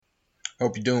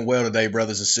Hope you're doing well today,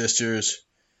 brothers and sisters.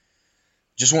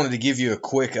 Just wanted to give you a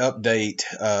quick update.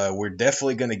 We're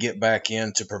definitely going to get back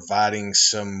into providing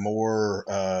some more,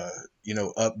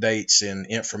 updates and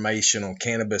information on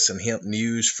cannabis and hemp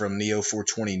news from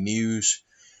NEO420 News.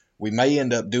 We may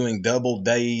end up doing double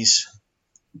days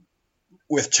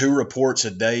with 2 reports a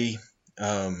day,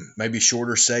 maybe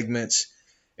shorter segments,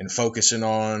 and focusing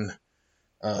on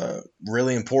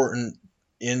really important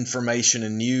information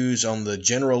and news on the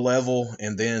general level,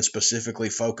 and then specifically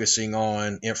focusing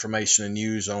on information and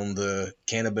news on the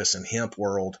cannabis and hemp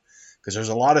world, because there's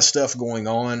a lot of stuff going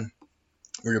on.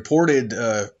 We reported,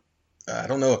 I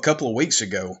don't know, a couple of weeks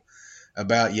ago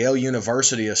about Yale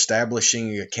University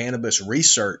establishing a cannabis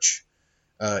research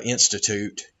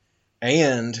institute,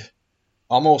 and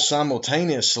almost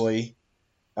simultaneously,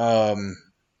 well,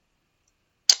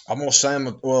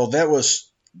 that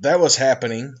was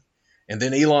happening. And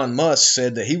then Elon Musk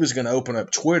said that he was going to open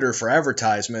up Twitter for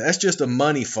advertisement. That's just a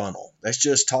money funnel. That's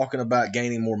just talking about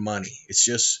gaining more money. It's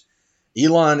just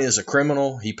Elon is a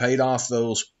criminal. He paid off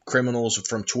those criminals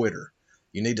from Twitter.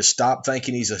 You need to stop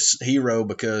thinking he's a hero,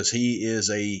 because he is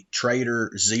a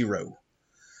traitor zero.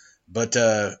 But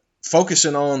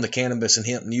focusing on the cannabis and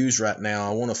hemp news right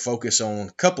now, I want to focus on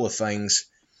a couple of things.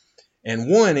 And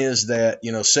one is that,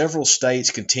 several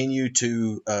states continue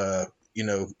to,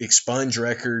 expunge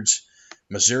records.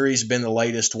 Missouri's been the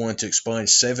latest one to expunge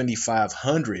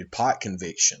 7,500 pot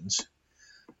convictions.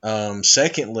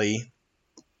 Secondly,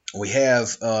 we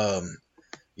have,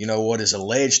 what is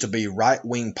alleged to be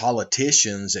right-wing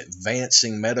politicians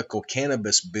advancing medical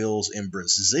cannabis bills in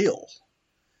Brazil.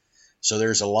 So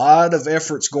there's a lot of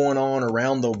efforts going on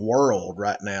around the world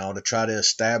right now to try to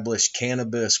establish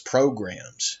cannabis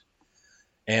programs.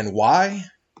 And why?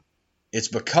 It's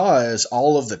because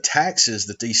all of the taxes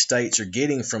that these states are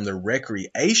getting from the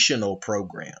recreational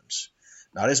programs,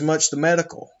 not as much the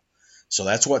medical. So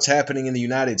that's what's happening in the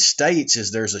United States, is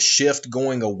there's a shift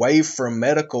going away from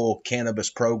medical cannabis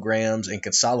programs and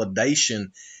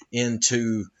consolidation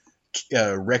into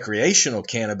recreational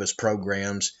cannabis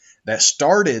programs. That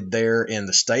started there in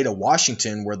the state of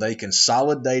Washington, where they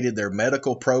consolidated their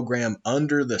medical program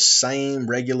under the same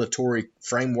regulatory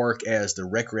framework as the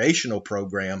recreational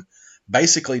program,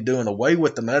 basically doing away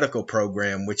with the medical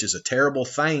program, which is a terrible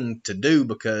thing to do,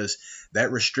 because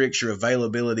that restricts your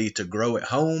availability to grow at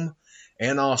home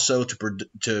and also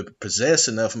to possess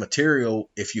enough material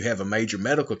if you have a major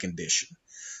medical condition.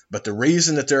 But the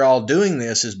reason that they're all doing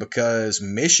this is because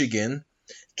Michigan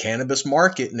cannabis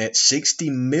market net $60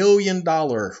 million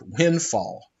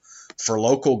windfall for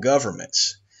local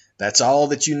governments. That's all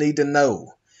that you need to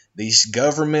know. These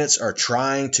governments are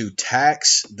trying to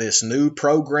tax this new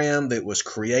program that was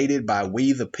created by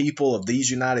we the people of these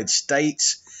United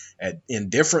States. In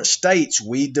different states,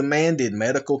 we demanded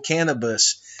medical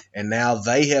cannabis, and now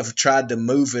they have tried to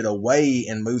move it away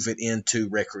and move it into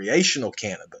recreational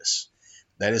cannabis.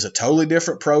 That is a totally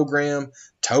different program,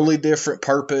 totally different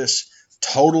purpose,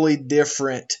 totally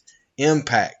different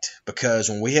impact, because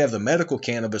when we have the medical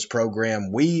cannabis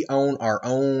program, we own our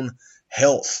own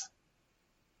health.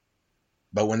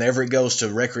 But whenever it goes to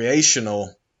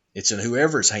recreational, it's in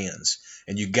whoever's hands.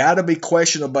 And you got to be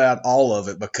questionable about all of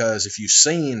it, because if you've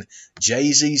seen,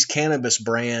 Jay-Z's cannabis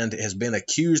brand has been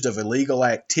accused of illegal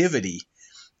activity.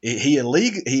 He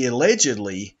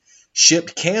allegedly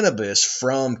shipped cannabis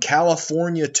from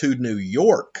California to New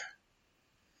York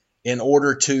in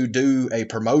order to do a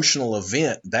promotional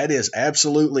event. That is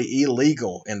absolutely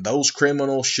illegal, and those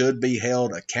criminals should be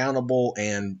held accountable,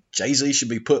 and Jay-Z should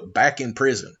be put back in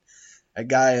prison. That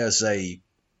guy is a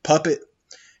puppet.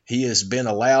 He has been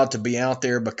allowed to be out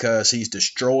there because he's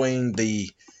destroying the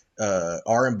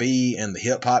R&B and the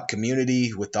hip-hop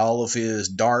community with all of his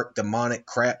dark, demonic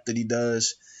crap that he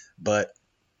does. But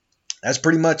that's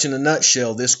pretty much in a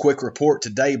nutshell this quick report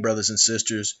today, brothers and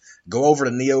sisters. Go over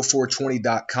to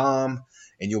neo420.com,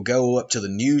 and you'll go up to the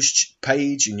news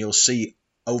page, and you'll see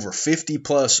over 50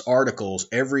 plus articles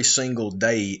every single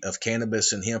day of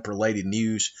cannabis and hemp related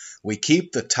news. We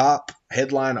keep the top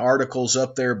headline articles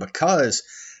up there because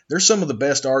they're some of the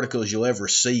best articles you'll ever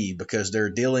see, because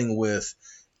they're dealing with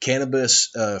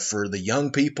cannabis for the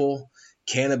young people,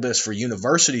 cannabis for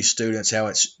university students, how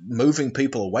it's moving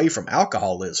people away from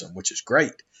alcoholism, which is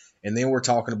great. And then we're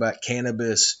talking about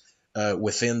cannabis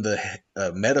within the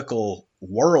medical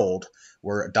world,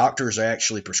 where doctors are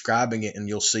actually prescribing it, and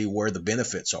you'll see where the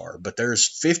benefits are. But there's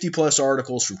 50 plus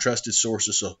articles from trusted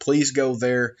sources, so please go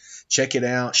there, check it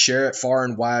out, share it far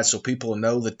and wide so people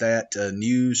know that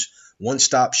news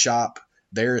one-stop shop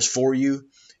there is for you.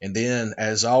 And then,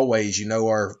 as always,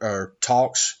 our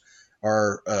talks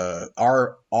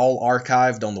are all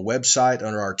archived on the website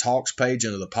under our talks page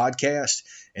under the podcast,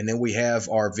 and then we have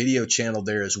our video channel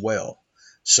there as well.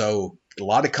 So a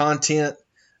lot of content,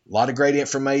 a lot of great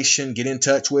information. Get in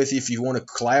touch with you if you want to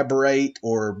collaborate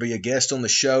or be a guest on the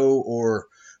show or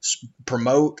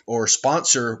promote or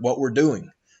sponsor what we're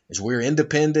doing. As we're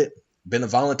independent, been a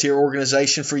volunteer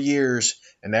organization for years,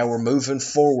 and now we're moving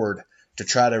forward to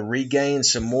try to regain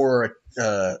some more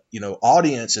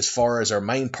audience as far as our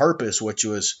main purpose, which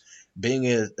was being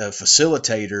a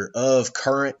facilitator of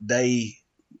current day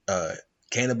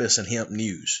cannabis and hemp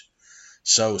news.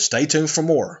 So stay tuned for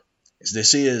more, as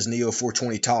this is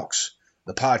NEO420 Talks,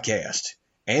 the podcast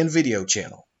and video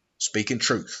channel, speaking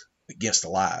truth against the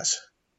lies.